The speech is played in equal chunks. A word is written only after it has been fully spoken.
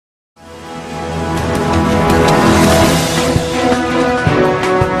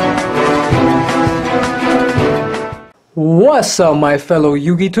What's up, my fellow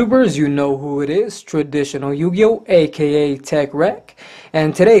Yugi tubers? You know who it is, traditional Yugioh, aka Tech Rec.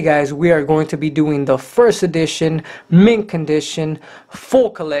 And today, guys, we are going to be doing the first edition, mint condition,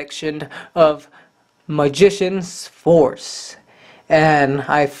 full collection of Magician's Force. And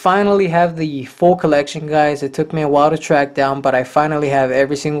I finally have the full collection, guys. It took me a while to track down, but I finally have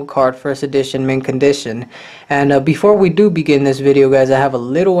every single card, first edition, mint condition. And before we do begin this video, guys, I have a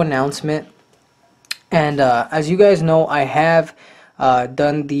little announcement. And as you guys know, I have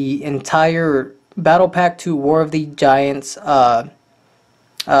done the entire Battle Pack 2 War of the Giants 5-box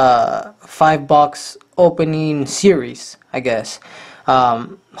opening series, I guess.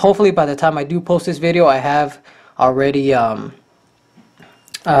 Hopefully by the time I do post this video, I have already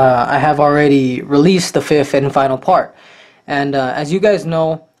released the 5th and final part. And as you guys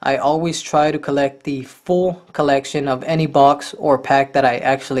know, I always try to collect the full collection of any box or pack that I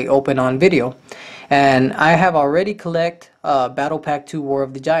actually open on video. And I have already collect Battle Pack 2 War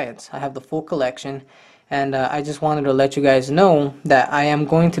of the Giants. I have the full collection. And I just wanted to let you guys know that I am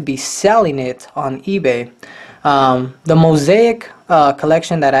going to be selling it on eBay. The Mosaic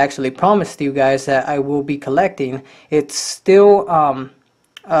collection that I actually promised you guys that I will be collecting, it's still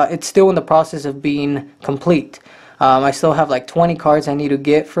in the process of being complete. I still have like 20 cards I need to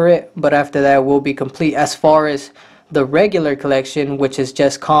get for it, but after that it will be complete. As far as the regular collection, which is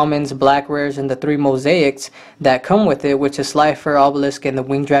just commons, black rares, and the 3 mosaics that come with it, which is Slifer, Obelisk, and the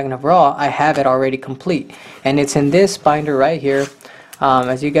Winged Dragon of Ra, I have it already complete. And it's in this binder right here.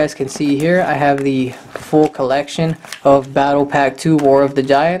 As you guys can see here, I have the full collection of Battle Pack 2 War of the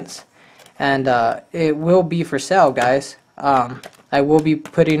Giants. And it will be for sale, guys. I will be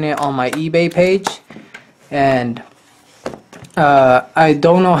putting it on my eBay page. And I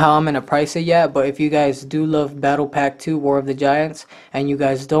don't know how I'm going to price it yet, but if you guys do love Battle Pack 2 War of the Giants and you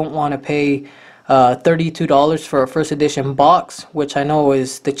guys don't want to pay $32 for a first edition box, which I know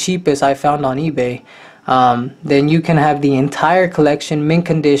is the cheapest I found on eBay, then you can have the entire collection mint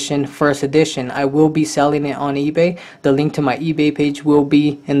condition first edition. I will be selling it on eBay. The link to my eBay page will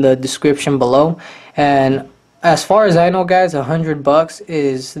be in the description below. And as far as I know, guys, $100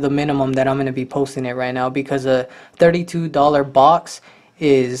 is the minimum that I'm going to be posting it right now, because a $32 box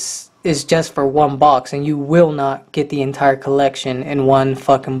is just for one box, and you will not get the entire collection in one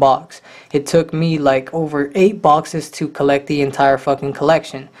fucking box. It took me like over 8 boxes to collect the entire fucking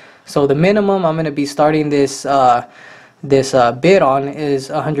collection. So the minimum I'm going to be starting this bid on is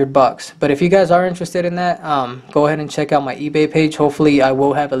 $100. But if you guys are interested in that, go ahead and check out my eBay page. Hopefully I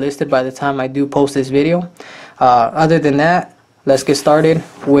will have it listed by the time I do post this video. Other than that, let's get started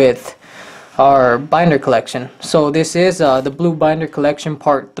with our binder collection. So this is the blue binder collection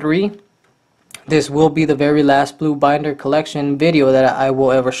part 3. This will be the very last blue binder collection video that I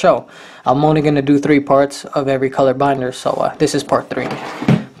will ever show. I'm only going to do 3 parts of every color binder, so this is part 3.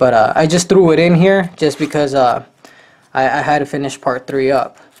 But I just threw it in here just because I had to finish part 3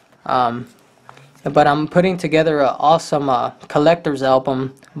 up. But I'm putting together an awesome collector's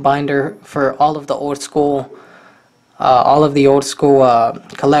album binder for all of the old school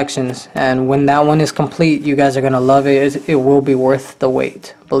collections. And when that one is complete, you guys are gonna love it. It will be worth the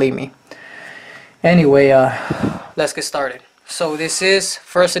wait, believe me. Anyway, let's get started. So this is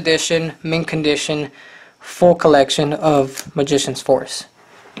first edition, mint condition, full collection of Magician's Force.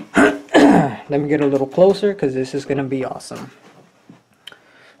 Let me get a little closer because this is gonna be awesome.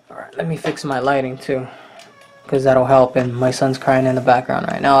 Alright, let me fix my lighting too, because that'll help. And my son's crying in the background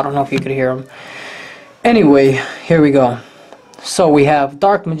right now. I don't know if you could hear him. Anyway, here we go. So we have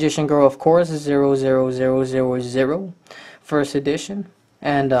Dark Magician Girl, of course, 00000, first edition.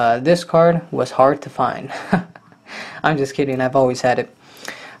 And this card was hard to find. I'm just kidding, I've always had it.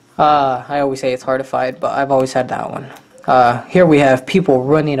 I always say it's hard to find, but I've always had that one. Here we have People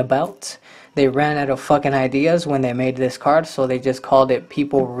Running About. They ran out of fucking ideas when they made this card, so they just called it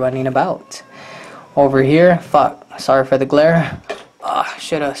People Running About. Over here, fuck, sorry for the glare.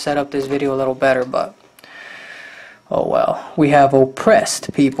 Should have set up this video a little better, but oh well. We have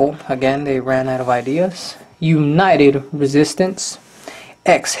Oppressed People. Again, they ran out of ideas. United Resistance.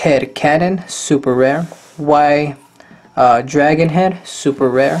 X-Head Cannon, super rare. Y Dragon Head, super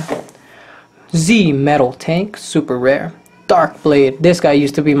rare. Z Metal Tank, super rare. Dark Blade, this guy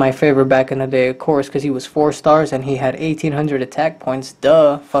used to be my favorite back in the day, of course, because he was 4 stars and he had 1800 attack points.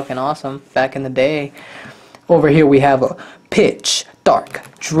 Duh, fucking awesome back in the day. Over here we have a Pitch Dark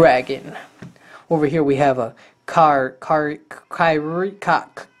Dragon. Over here we have a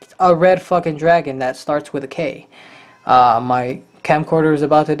a red fucking dragon that starts with a K. My camcorder is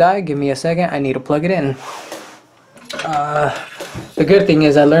about to die. Give me a second. I need to plug it in. The good thing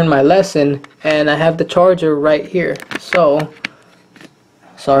is I learned my lesson and I have the charger right here. So,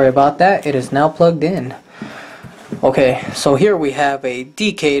 sorry about that. It is now plugged in. Okay, so here we have a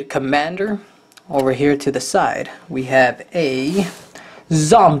Decade Commander. Over here to the side, we have a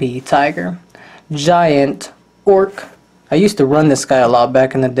Zombie Tiger, Giant Orc. I used to run this guy a lot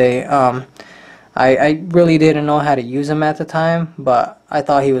back in the day. I really didn't know how to use him at the time, but I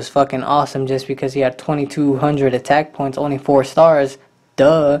thought he was fucking awesome just because he had 2200 attack points, only 4 stars.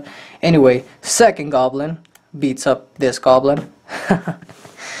 Duh. Anyway, second goblin beats up this goblin.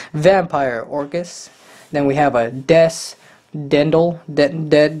 Vampire Orcus. Then we have a Dendel. Then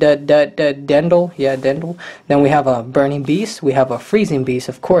we have a Burning Beast. We have a Freezing Beast.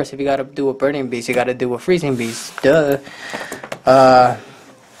 Of course, if you gotta do a Burning Beast, you gotta do a Freezing Beast. Duh.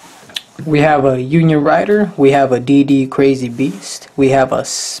 We have a Union Rider. We have a DD Crazy Beast. We have a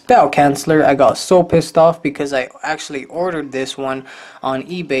Spell Canceller. I got so pissed off because I actually ordered this one on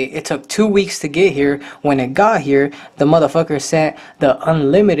eBay. It took 2 weeks to get here. When it got here, the motherfucker sent the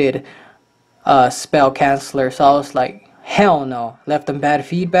unlimited Spell Canceller. So I was like, hell no. Left him bad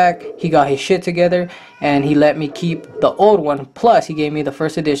feedback. He got his shit together and he let me keep the old one. Plus, he gave me the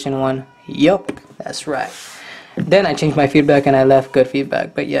first edition one. Yup, that's right. Then I changed my feedback and I left good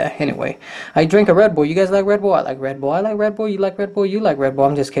feedback. But yeah, anyway. I drink a Red Bull. You guys like Red Bull? I like Red Bull. I like Red Bull. You like Red Bull? You like Red Bull.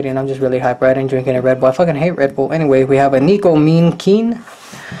 I'm just kidding. I'm just really hype riding, drinking a Red Bull. I fucking hate Red Bull. Anyway, we have a Nico Mean Keen.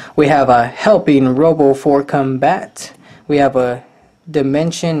 We have a Helping Robo for Combat. We have a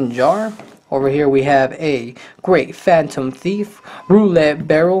Dimension Jar. Over here we have a Great Phantom Thief, Roulette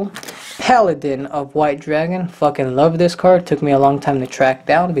Barrel, Paladin of White Dragon. Fucking love this card. Took me a long time to track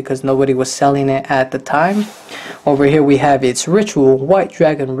down because nobody was selling it at the time. Over here we have its Ritual, White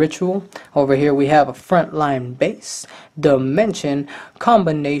Dragon Ritual. Over here we have a Frontline Base, Dimension,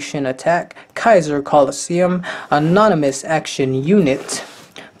 Combination Attack, Kaiser Coliseum, Anonymous Action Unit,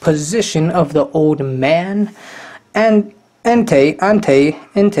 Position of the Old Man, and Ante, I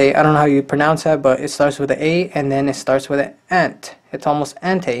don't know how you pronounce that, but it starts with an A and then it starts with an ant. It's almost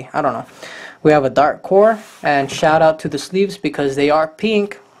ante, I don't know. We have a Dark Core, and shout out to the sleeves because they are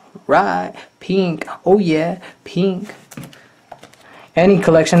pink. Right, pink. Oh yeah, pink. Any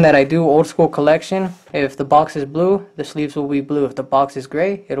collection that I do, old school collection, if the box is blue, the sleeves will be blue. If the box is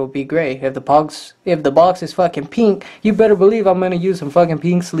gray, it'll be gray. If the box is fucking pink, you better believe I'm gonna use some fucking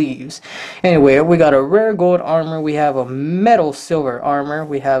pink sleeves. Anyway, we got a rare gold armor. We have a metal silver armor.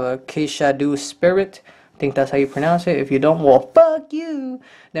 We have a Keishadu Spirit. I think that's how you pronounce it. If you don't, well, fuck you.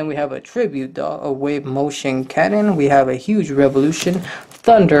 Then we have a Tribute Dog, a Wave Motion Cannon. We have a Huge Revolution,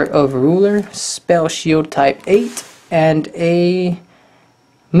 Thunder of Ruler, Spell Shield Type 8, and a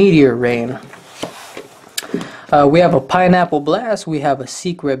Meteor Rain. We have a Pineapple Blast. We have a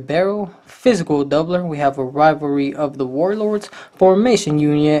Secret Barrel, Physical Doubler. We have a Rivalry of the Warlords, Formation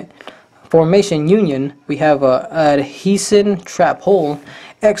Union. We have a Adhesion Trap Hole,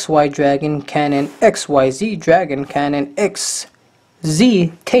 XY Dragon Cannon, XYZ Dragon Cannon,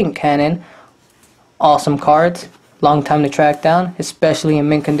 XZ Tank Cannon. Awesome cards. Long time to track down, especially in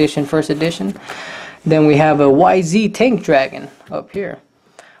mint condition first edition. Then we have a YZ Tank Dragon up here.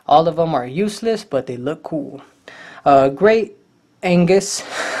 All of them are useless, but they look cool. Great Angus.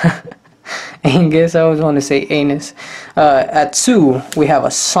 Angus, I always want to say anus. At 2, we have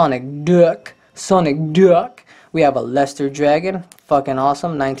a Sonic Duck. We have a Lester Dragon. Fucking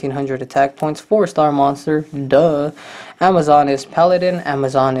awesome. 1900 attack points. 4-star monster. Duh. Amazoness Paladin.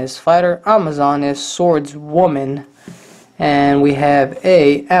 Amazoness Fighter. Amazoness Swordswoman. And we have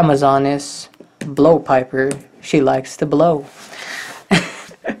a Amazoness Blowpiper. She likes to blow.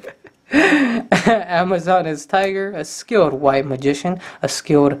 Amazoness Tiger, a skilled white magician, a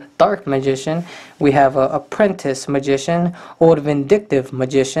skilled dark magician. We have a apprentice magician, old vindictive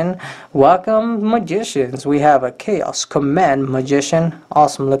magician, welcome magicians. We have a chaos command magician,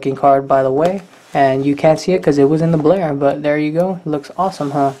 awesome looking card by the way, and you can't see it because it was in the blare, but there you go. It looks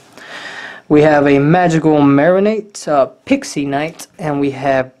awesome, huh? We have a magical marinate, pixie knight, and we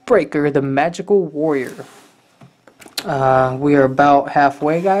have Breaker the magical warrior. We are about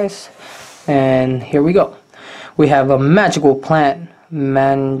halfway, guys, and here we go. We have a magical plant,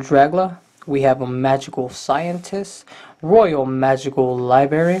 Mandragla. We have a magical scientist, Royal Magical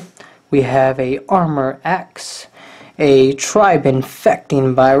Library. We have a armor axe, a tribe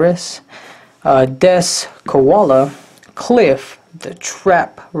infecting virus, Des Koala, Cliff the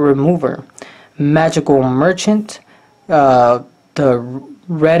trap remover, magical merchant, the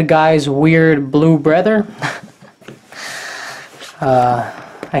red guy's weird blue brother.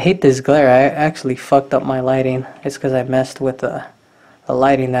 I hate this glare. I actually fucked up my lighting. It's because I messed with the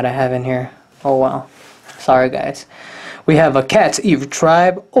lighting that I have in here. Oh well. Sorry guys. We have a Cat's Eve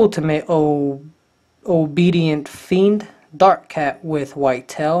Tribe, Ultimate Obedient Fiend, Dark Cat with White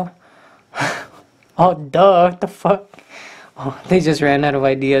Tail. Oh, duh, what the fuck? Oh, they just ran out of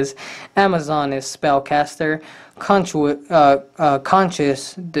ideas. Amazon is Spellcaster,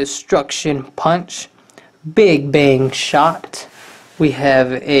 Conscious Destruction Punch, Big Bang Shot. We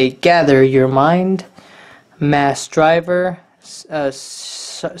have a Gather Your Mind, Mass Driver,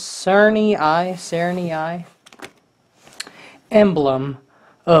 Cerny Eye, Emblem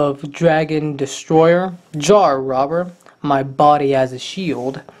of Dragon Destroyer, Jar Robber, My Body as a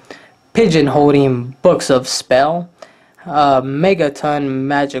Shield, Pigeon Holding Books of Spell, Megaton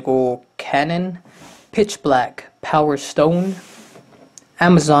Magical Cannon, Pitch Black Power Stone,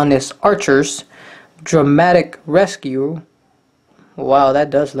 Amazoness Archers, Dramatic Rescue. Wow,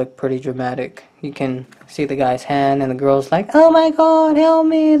 that does look pretty dramatic. You can see the guy's hand and the girl's like, oh my god, help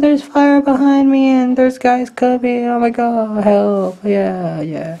me, there's fire behind me and there's guys coming, oh my god, help,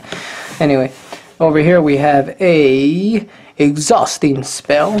 yeah. Anyway, over here we have a Exhausting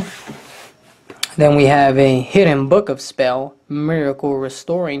Spell. Then we have a Hidden Book of Spell, Miracle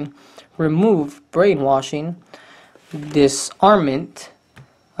Restoring, Remove Brainwashing, Disarmament,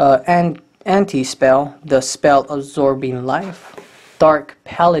 Anti-Spell, The Spell Absorbing Life, Dark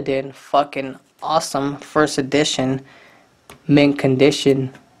Paladin, fucking awesome, first edition, mint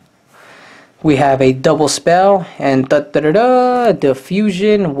condition. We have a Double Spell and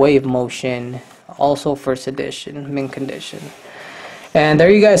Diffusion Wave Motion, also first edition, mint condition. And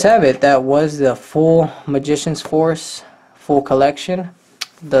there you guys have it. That was the full Magician's Force full collection,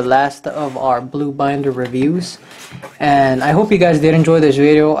 the last of our blue binder reviews. And I hope you guys did enjoy this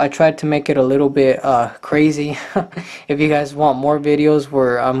video. I tried to make it a little bit crazy. If you guys want more videos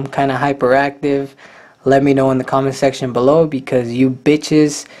where I'm kind of hyperactive, let me know in the comment section below, because you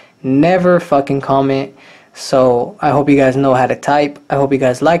bitches never fucking comment. So I hope you guys know how to type. I hope you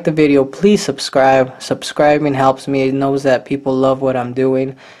guys like the video. Please subscribe. Subscribing helps me. It knows that people love what I'm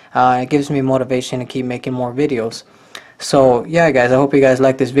doing. It gives me motivation to keep making more videos. So yeah guys, I hope you guys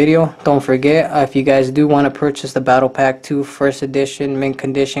like this video. Don't forget, if you guys do want to purchase the Battle Pack 2 first edition mint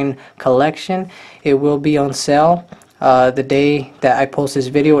condition collection, it will be on sale. The day that I post this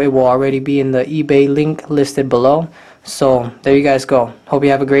video, it will already be in the eBay link listed below. So there you guys go. Hope you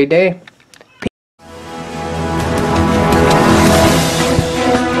have a great day.